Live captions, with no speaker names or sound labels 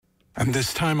And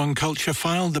this time on Culture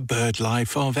File, the bird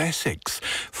life of Essex.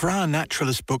 For our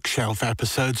Naturalist bookshelf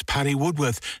episodes, Paddy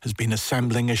Woodworth has been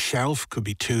assembling a shelf, could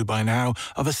be two by now,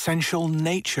 of essential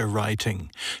nature writing.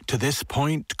 To this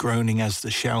point, groaning as the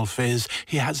shelf is,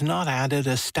 he has not added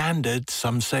a standard,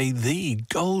 some say the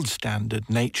gold standard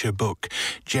nature book,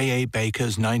 J.A.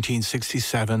 Baker's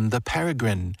 1967 The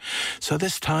Peregrine. So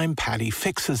this time Paddy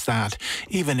fixes that,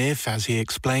 even if, as he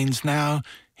explains now,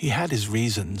 he had his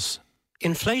reasons.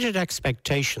 Inflated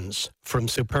expectations from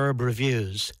superb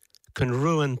reviews can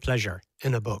ruin pleasure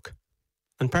in a book.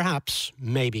 And perhaps,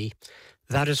 maybe,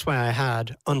 that is why I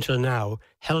had, until now,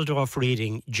 held off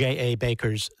reading J.A.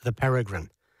 Baker's The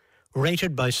Peregrine,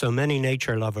 rated by so many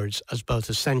nature lovers as both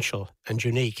essential and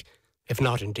unique, if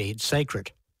not indeed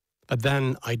sacred. But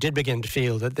then I did begin to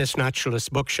feel that this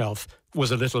naturalist bookshelf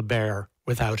was a little bare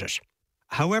without it.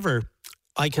 However,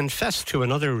 I confess to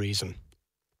another reason.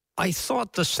 I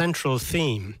thought the central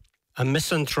theme, a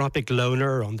misanthropic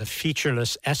loner on the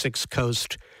featureless Essex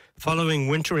coast, following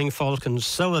wintering falcons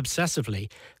so obsessively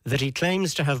that he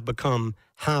claims to have become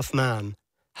half man,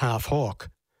 half hawk,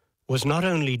 was not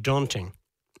only daunting,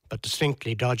 but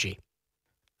distinctly dodgy.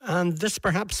 And this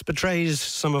perhaps betrays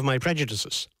some of my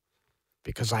prejudices,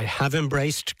 because I have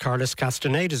embraced Carlos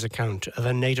Castaneda's account of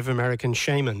a Native American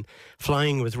shaman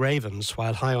flying with ravens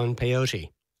while high on peyote.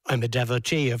 I'm a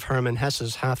devotee of Hermann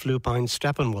Hesse's half-lupine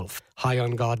Steppenwolf, high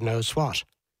on God knows what.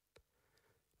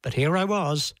 But here I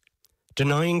was,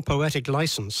 denying poetic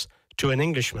license to an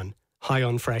Englishman high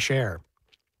on fresh air.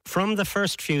 From the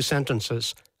first few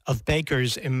sentences of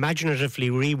Baker's imaginatively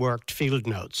reworked field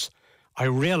notes, I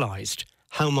realized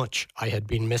how much I had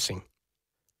been missing.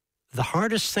 The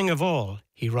hardest thing of all,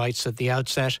 he writes at the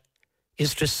outset,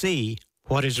 is to see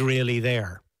what is really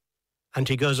there. And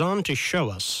he goes on to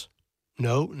show us,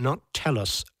 no, not tell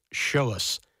us, show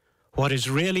us what is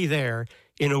really there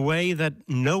in a way that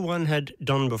no one had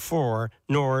done before,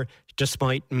 nor,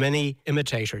 despite many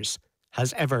imitators,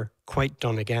 has ever quite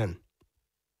done again.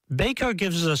 Baker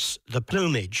gives us the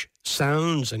plumage,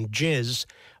 sounds and jizz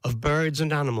of birds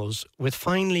and animals with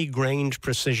finely grained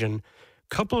precision,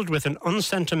 coupled with an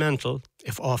unsentimental,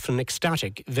 if often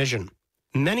ecstatic, vision.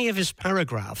 Many of his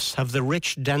paragraphs have the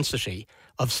rich density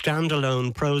of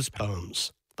standalone prose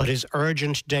poems, but his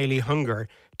urgent daily hunger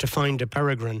to find a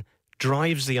peregrine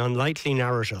drives the unlikely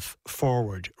narrative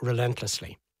forward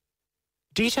relentlessly.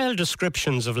 Detailed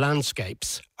descriptions of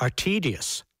landscapes are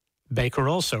tedious, Baker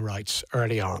also writes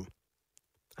early on,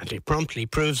 and he promptly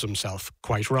proves himself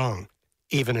quite wrong,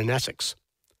 even in Essex.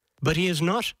 But he is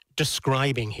not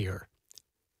describing here.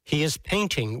 He is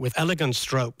painting with elegant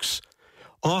strokes,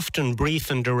 often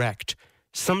brief and direct,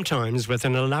 sometimes with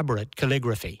an elaborate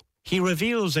calligraphy. He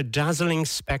reveals a dazzling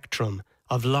spectrum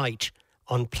of light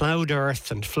on ploughed earth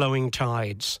and flowing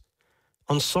tides,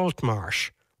 on salt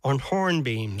marsh, on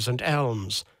hornbeams and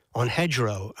elms, on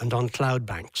hedgerow and on cloud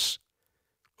banks.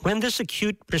 When this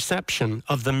acute perception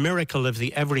of the miracle of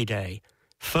the everyday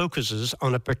focuses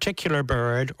on a particular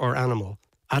bird or animal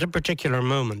at a particular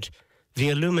moment, the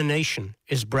illumination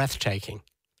is breathtaking.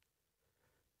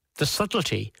 The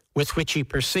subtlety with which he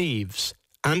perceives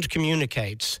and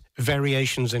communicates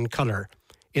variations in colour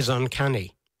is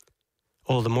uncanny,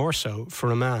 all the more so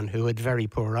for a man who had very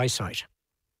poor eyesight.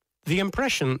 The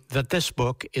impression that this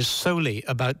book is solely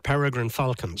about peregrine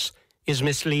falcons is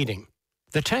misleading.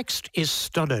 The text is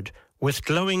studded with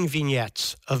glowing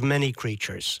vignettes of many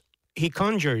creatures. He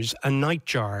conjures a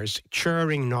nightjar's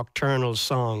churring nocturnal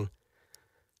song,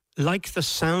 like the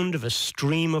sound of a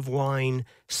stream of wine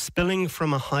spilling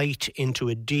from a height into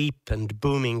a deep and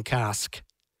booming cask.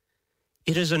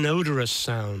 It is an odorous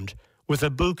sound with a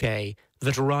bouquet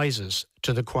that rises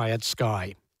to the quiet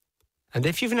sky. And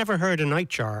if you've never heard a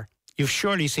nightjar, you've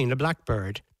surely seen a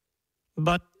blackbird,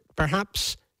 but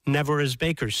perhaps never as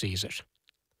Baker sees it.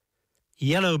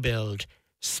 Yellow-billed,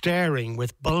 staring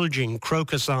with bulging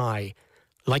crocus eye,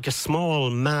 like a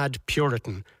small mad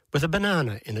Puritan with a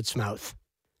banana in its mouth.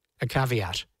 A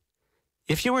caveat.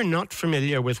 If you are not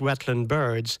familiar with wetland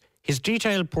birds, his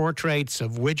detailed portraits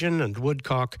of widgeon and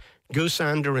woodcock,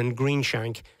 goosander and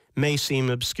greenshank may seem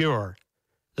obscure,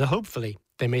 though hopefully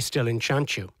they may still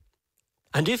enchant you.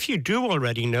 And if you do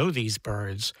already know these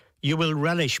birds, you will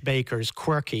relish Baker's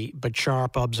quirky but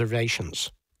sharp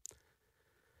observations.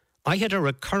 I had a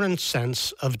recurrent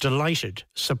sense of delighted,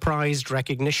 surprised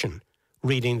recognition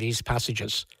reading these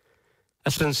passages.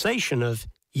 A sensation of,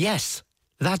 yes,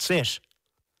 that's it.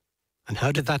 And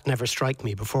how did that never strike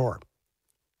me before?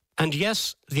 And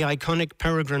yes, the iconic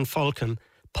peregrine falcon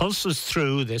pulses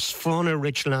through this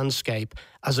fauna-rich landscape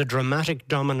as a dramatic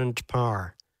dominant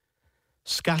power,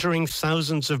 scattering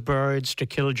thousands of birds to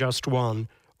kill just one,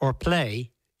 or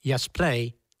play, yes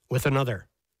play, with another.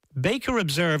 Baker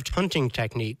observed hunting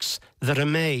techniques that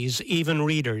amaze even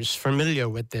readers familiar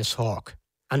with this hawk,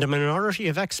 and a minority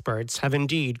of experts have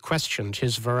indeed questioned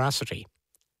his veracity.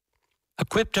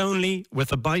 Equipped only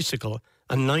with a bicycle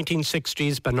and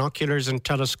 1960s binoculars and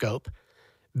telescope,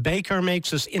 Baker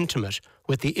makes us intimate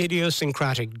with the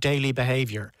idiosyncratic daily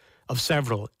behaviour of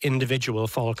several individual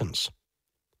falcons.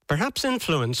 Perhaps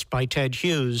influenced by Ted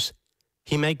Hughes,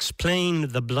 he makes plain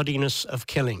the bloodiness of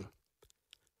killing.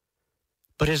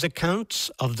 But his accounts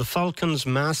of the falcon's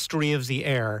mastery of the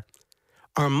air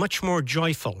are much more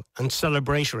joyful and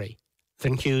celebratory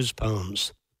than Hughes'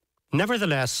 poems.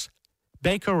 Nevertheless,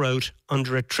 Baker wrote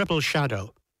under a triple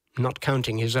shadow, not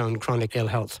counting his own chronic ill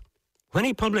health. When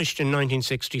he published in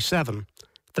 1967,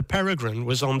 the peregrine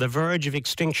was on the verge of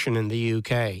extinction in the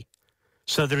UK,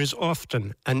 so there is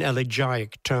often an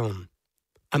elegiac tone.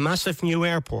 A massive new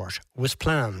airport was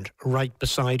planned right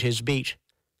beside his beat,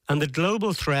 and the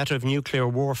global threat of nuclear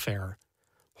warfare,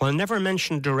 while never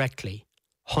mentioned directly,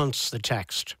 haunts the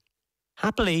text.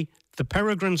 Happily, the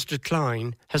peregrine's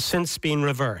decline has since been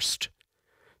reversed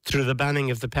through the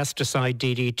banning of the pesticide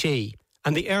DDT,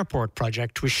 and the airport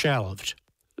project was shelved.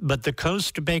 But the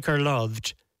coast Baker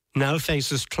loved now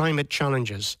faces climate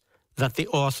challenges that the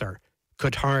author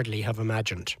could hardly have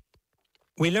imagined.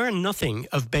 We learn nothing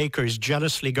of Baker's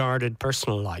jealously guarded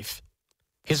personal life.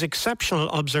 His exceptional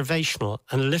observational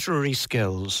and literary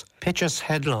skills pitch us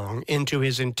headlong into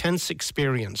his intense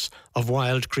experience of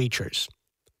wild creatures.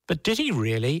 But did he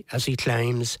really, as he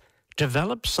claims,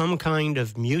 develop some kind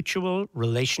of mutual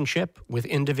relationship with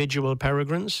individual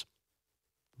peregrines?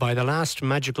 By the last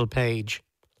magical page,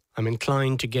 I'm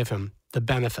inclined to give him the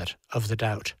benefit of the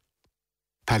doubt.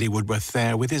 Paddy Woodworth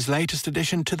there with his latest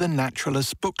addition to the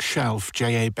Naturalist bookshelf,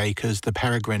 J.A. Baker's The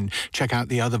Peregrine. Check out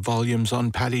the other volumes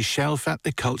on Paddy's shelf at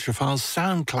the Culture Files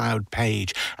SoundCloud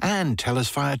page. And tell us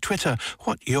via Twitter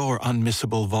what your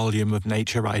unmissable volume of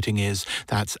nature writing is.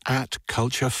 That's at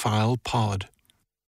Culture File Pod.